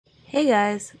Hey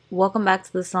guys, welcome back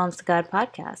to the Psalms to God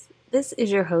podcast. This is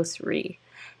your host, Ree,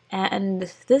 and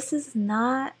this is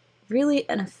not really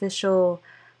an official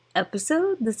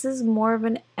episode. This is more of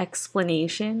an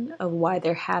explanation of why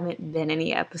there haven't been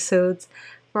any episodes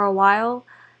for a while.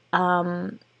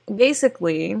 Um,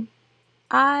 Basically,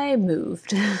 I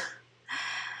moved.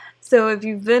 So, if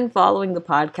you've been following the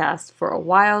podcast for a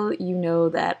while, you know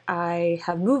that I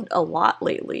have moved a lot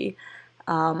lately.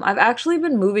 I've actually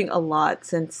been moving a lot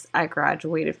since I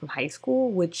graduated from high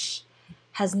school, which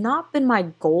has not been my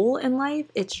goal in life.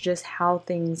 It's just how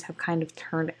things have kind of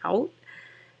turned out.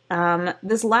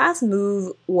 This last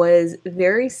move was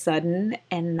very sudden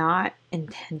and not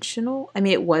intentional. I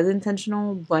mean, it was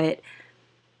intentional, but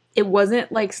it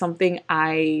wasn't like something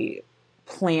I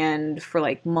planned for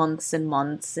like months and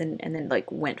months and then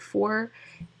like went for.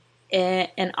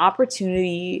 An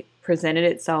opportunity presented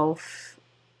itself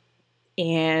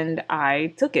and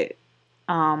I took it.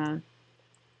 Um,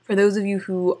 for those of you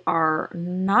who are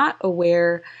not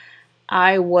aware,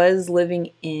 I was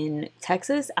living in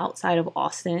Texas outside of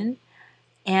Austin,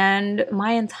 and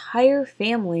my entire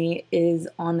family is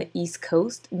on the East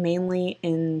Coast, mainly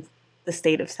in the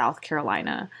state of South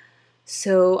Carolina.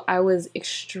 So I was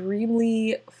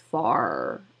extremely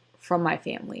far from my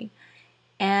family.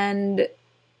 And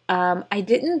I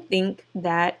didn't think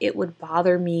that it would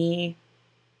bother me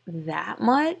that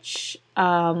much.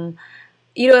 In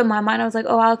my mind, I was like,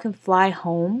 oh, I can fly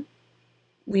home,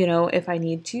 if I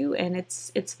need to, and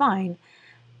it's fine.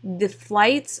 The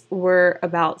flights were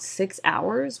about 6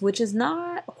 hours, which is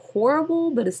not horrible,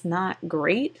 but it's not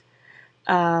great.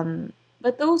 But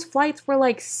those flights were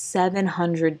like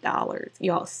 $700,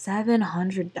 y'all,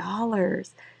 $700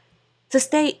 to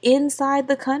stay inside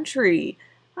the country.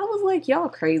 I was like, y'all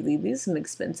crazy. These are some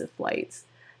expensive flights.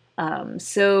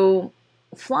 So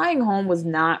flying home was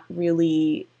not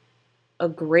really a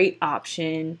great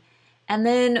option. And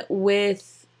then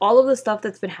with all of the stuff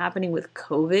that's been happening with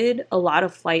COVID, a lot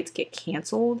of flights get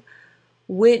canceled,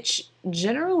 which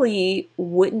generally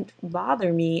wouldn't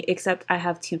bother me, except I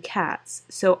have two cats.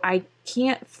 So I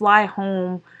can't fly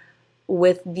home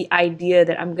with the idea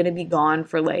that I'm going to be gone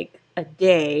for like a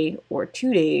day or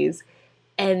 2 days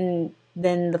and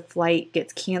then the flight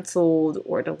gets canceled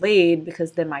or delayed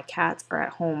because then my cats are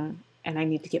at home and I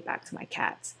need to get back to my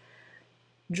cats.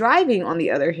 Driving, on the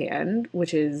other hand,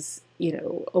 which is,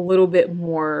 a little bit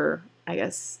more, I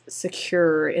guess,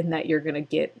 secure in that you're going to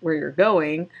get where you're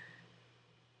going,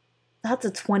 that's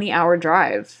a 20-hour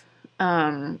drive,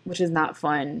 which is not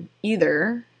fun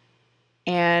either.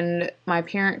 And my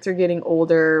parents are getting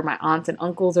older, my aunts and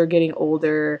uncles are getting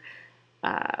older.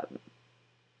 Uh,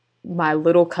 my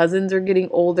little cousins are getting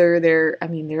older. They're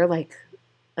like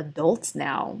adults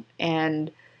now.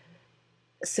 And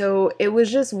so it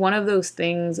was just one of those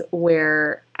things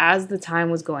where as the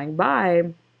time was going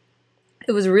by,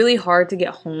 it was really hard to get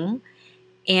home.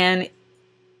 And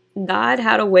God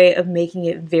had a way of making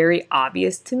it very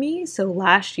obvious to me. So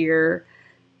last year,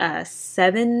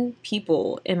 7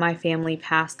 people in my family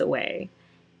passed away.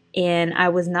 And I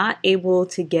was not able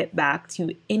to get back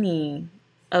to any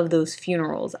of those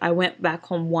funerals. I went back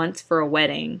home once for a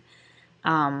wedding,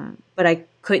 but I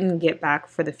couldn't get back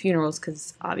for the funerals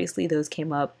because obviously those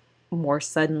came up more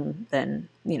sudden than,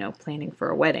 planning for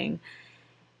a wedding.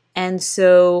 And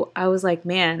so I was like,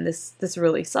 man, this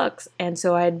really sucks. And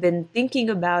so I had been thinking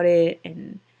about it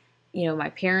and my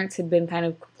parents had been kind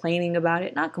of complaining about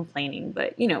it, not complaining,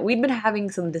 but we'd been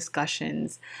having some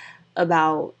discussions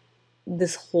about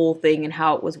this whole thing and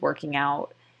how it was working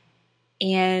out.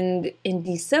 And in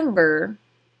December,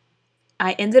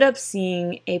 I ended up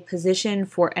seeing a position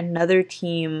for another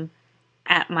team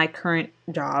at my current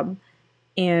job,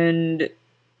 and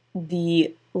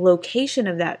the location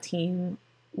of that team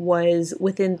was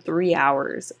within 3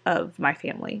 hours of my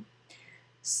family.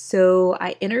 So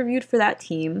I interviewed for that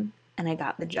team and I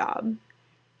got the job.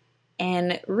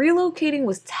 And relocating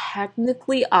was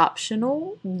technically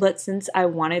optional, but since I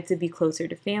wanted to be closer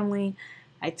to family,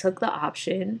 I took the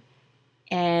option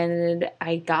and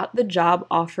I got the job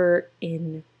offer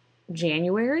in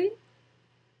January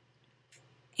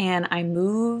and I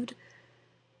moved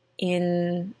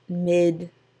in mid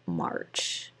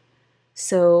March.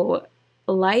 So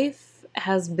life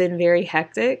has been very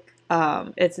hectic.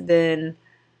 It's been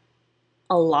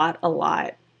a lot, a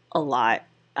lot, a lot.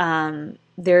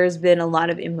 There's been a lot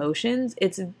of emotions.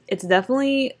 It's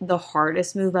definitely the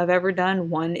hardest move I've ever done.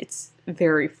 One, it's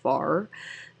very far.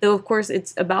 Though of course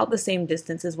it's about the same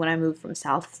distance as when I moved from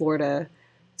South Florida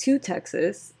to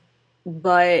Texas.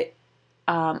 But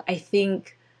I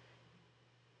think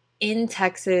in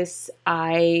Texas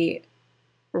I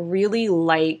really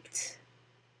liked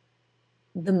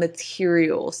the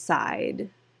material side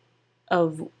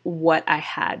of what I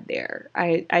had there.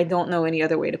 I don't know any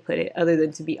other way to put it other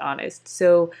than to be honest.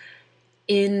 So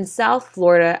in South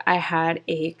Florida, I had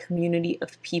a community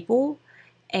of people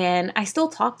and I still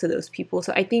talk to those people.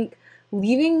 So I think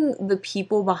leaving the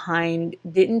people behind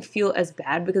didn't feel as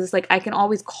bad because it's like I can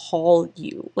always call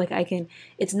you. Like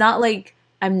it's not like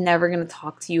I'm never going to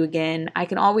talk to you again. I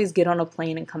can always get on a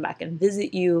plane and come back and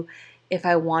visit you if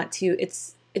I want to.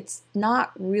 It's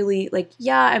not really like,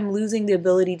 yeah, I'm losing the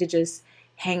ability to just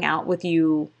hang out with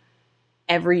you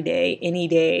every day, any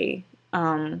day.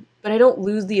 But I don't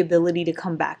lose the ability to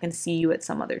come back and see you at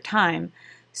some other time.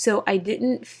 So I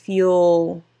didn't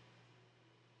feel,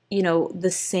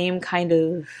 the same kind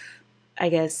of, I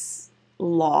guess,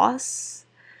 loss.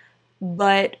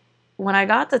 But when I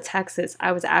got to Texas,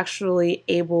 I was actually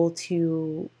able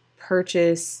to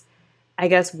purchase, I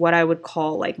guess, what I would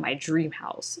call like my dream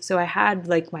house. So I had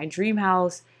like my dream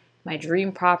house, my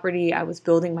dream property. I was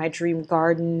building my dream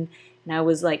garden. And I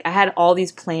was like, I had all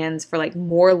these plans for like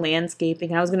more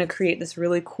landscaping. And I was going to create this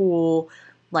really cool,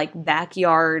 like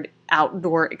backyard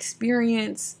outdoor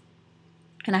experience.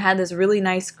 And I had this really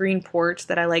nice screen porch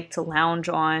that I liked to lounge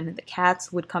on. The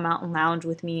cats would come out and lounge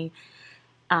with me.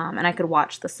 And I could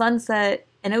watch the sunset.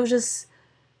 And it was just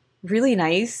really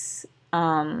nice.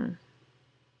 And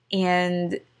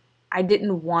I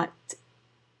didn't want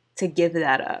to give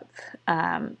that up.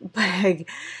 But,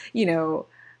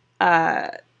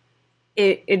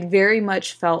 it very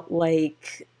much felt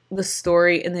like the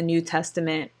story in the New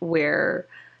Testament where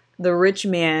the rich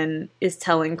man is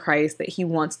telling Christ that he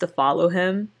wants to follow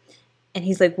him. And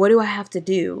he's like, what do I have to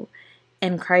do?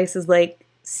 And Christ is like,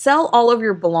 sell all of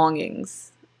your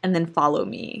belongings and then follow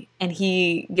me. And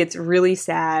he gets really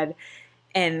sad.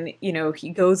 And, he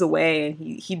goes away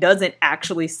and he doesn't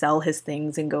actually sell his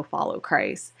things and go follow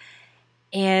Christ.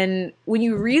 And when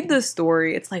you read the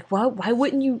story, it's like, well, why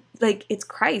wouldn't you, like, it's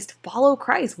Christ, follow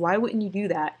Christ. Why wouldn't you do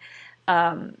that?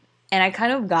 And I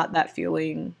kind of got that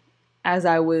feeling as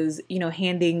I was,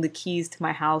 handing the keys to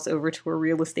my house over to a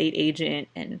real estate agent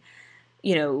and,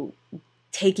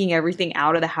 taking everything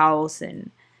out of the house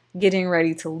and getting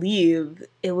ready to leave.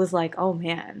 It was like, oh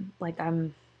man, like I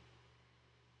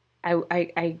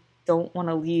don't want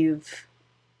to leave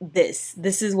this.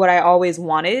 This is what I always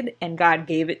wanted and God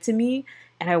gave it to me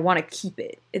and I want to keep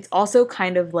it. It's also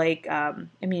kind of like,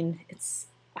 it's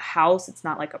a house. It's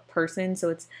not like a person. So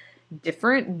it's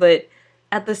different. But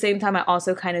at the same time, I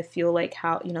also kind of feel like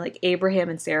how, like Abraham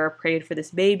and Sarah prayed for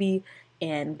this baby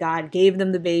and God gave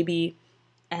them the baby.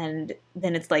 And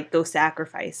then it's like, go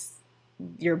sacrifice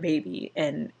your baby.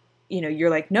 And, you're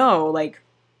like, no, like,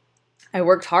 I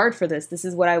worked hard for this. This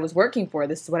is what I was working for.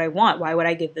 This is what I want. Why would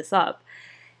I give this up?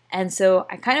 And so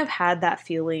I kind of had that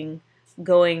feeling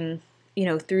going,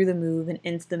 through the move and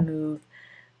into the move.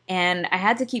 And I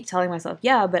had to keep telling myself,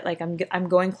 yeah, but like I'm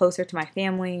going closer to my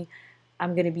family.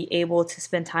 I'm going to be able to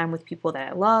spend time with people that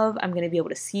I love. I'm going to be able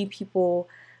to see people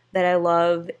that I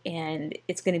love. And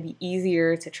it's going to be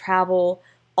easier to travel.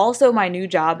 Also, my new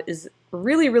job is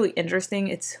really, really interesting.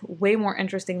 It's way more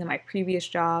interesting than my previous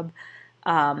job.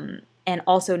 And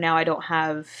also now I don't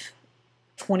have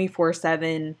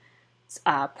 24/7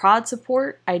 prod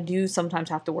support. I do sometimes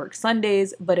have to work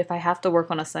Sundays, but if I have to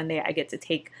work on a Sunday, I get to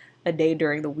take a day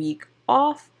during the week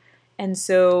off. And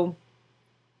so,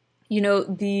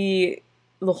 the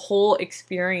whole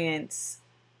experience,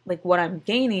 like what I'm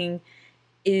gaining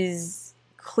is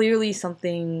clearly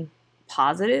something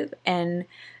positive. And,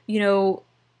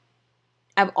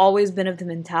 I've always been of the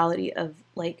mentality of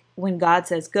like when God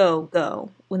says go,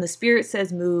 go. When the Spirit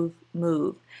says move,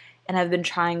 move. And I've been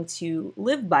trying to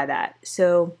live by that.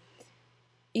 So,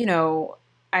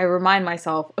 I remind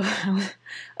myself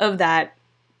of that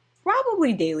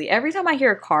probably daily. Every time I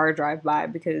hear a car drive by,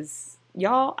 because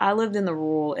y'all, I lived in the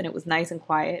rural and it was nice and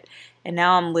quiet. And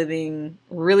now I'm living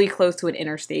really close to an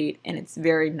interstate and it's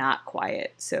very not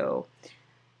quiet. So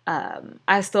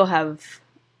I still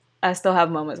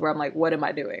have moments where I'm like, what am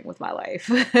I doing with my life?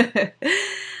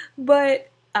 But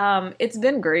it's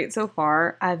been great so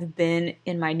far. I've been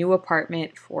in my new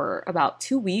apartment for about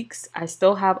 2 weeks. I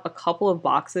still have a couple of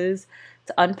boxes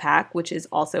to unpack, which is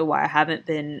also why I haven't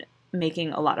been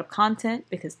making a lot of content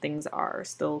because things are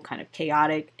still kind of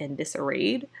chaotic and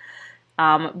disarrayed.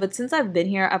 But since I've been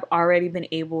here, I've already been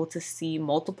able to see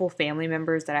multiple family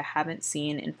members that I haven't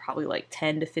seen in probably like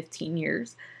 10 to 15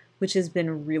 years, which has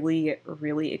been really,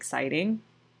 really exciting.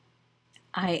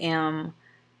 I am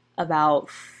about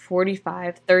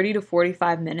 30 to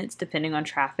 45 minutes, depending on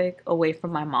traffic, away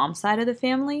from my mom's side of the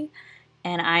family.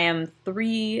 And I am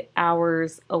 3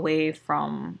 hours away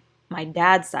from my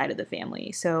dad's side of the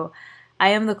family. So I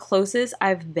am the closest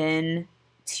I've been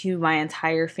to my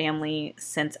entire family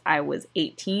since I was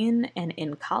 18 and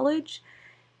in college.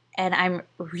 And I'm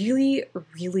really,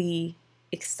 really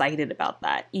excited about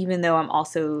that, even though I'm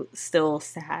also still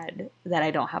sad that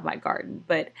I don't have my garden.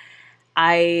 But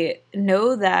I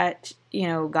know that,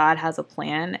 God has a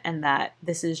plan and that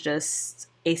this is just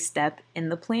a step in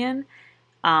the plan.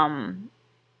 And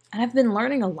I've been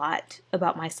learning a lot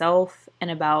about myself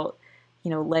and about,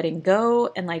 letting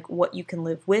go and like what you can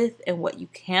live with and what you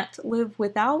can't live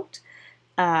without.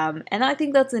 And I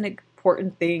think that's an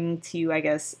important thing to, I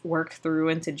guess, work through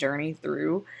and to journey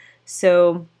through.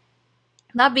 So,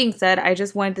 that being said, I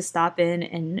just wanted to stop in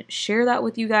and share that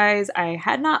with you guys. I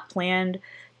had not planned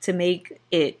to make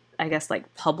it, I guess,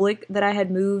 like public that I had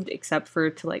moved, except for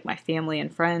to like my family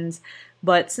and friends.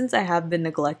 But since I have been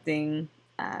neglecting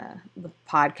the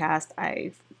podcast,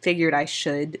 I figured I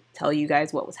should tell you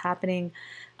guys what was happening.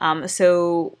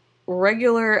 So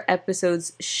regular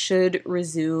episodes should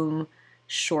resume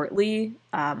shortly.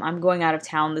 I'm going out of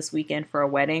town this weekend for a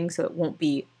wedding, so it won't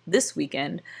be this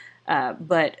weekend,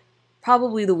 but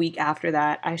probably the week after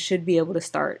that, I should be able to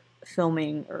start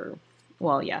filming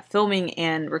filming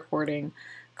and recording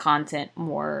content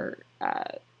more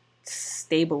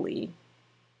stably,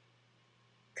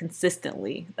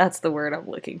 consistently. That's the word I'm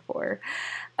looking for.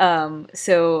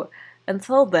 So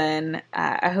until then,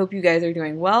 I hope you guys are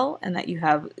doing well and that you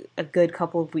have a good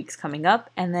couple of weeks coming up.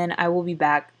 And then I will be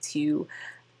back to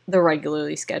the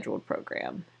regularly scheduled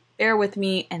program. Bear with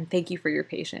me and thank you for your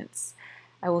patience.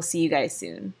 I will see you guys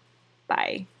soon.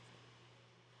 Bye.